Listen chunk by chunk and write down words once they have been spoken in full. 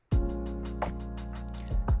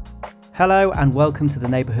Hello and welcome to the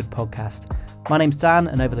Neighbourhood Podcast. My name's Dan,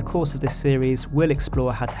 and over the course of this series, we'll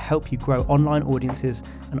explore how to help you grow online audiences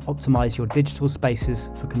and optimise your digital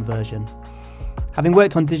spaces for conversion. Having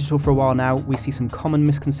worked on digital for a while now, we see some common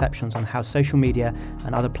misconceptions on how social media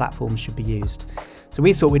and other platforms should be used. So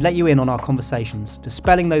we thought we'd let you in on our conversations,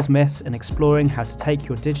 dispelling those myths and exploring how to take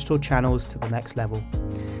your digital channels to the next level.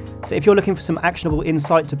 So if you're looking for some actionable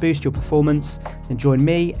insight to boost your performance, then join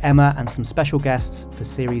me, Emma, and some special guests for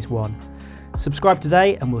Series 1. Subscribe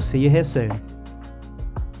today and we'll see you here soon.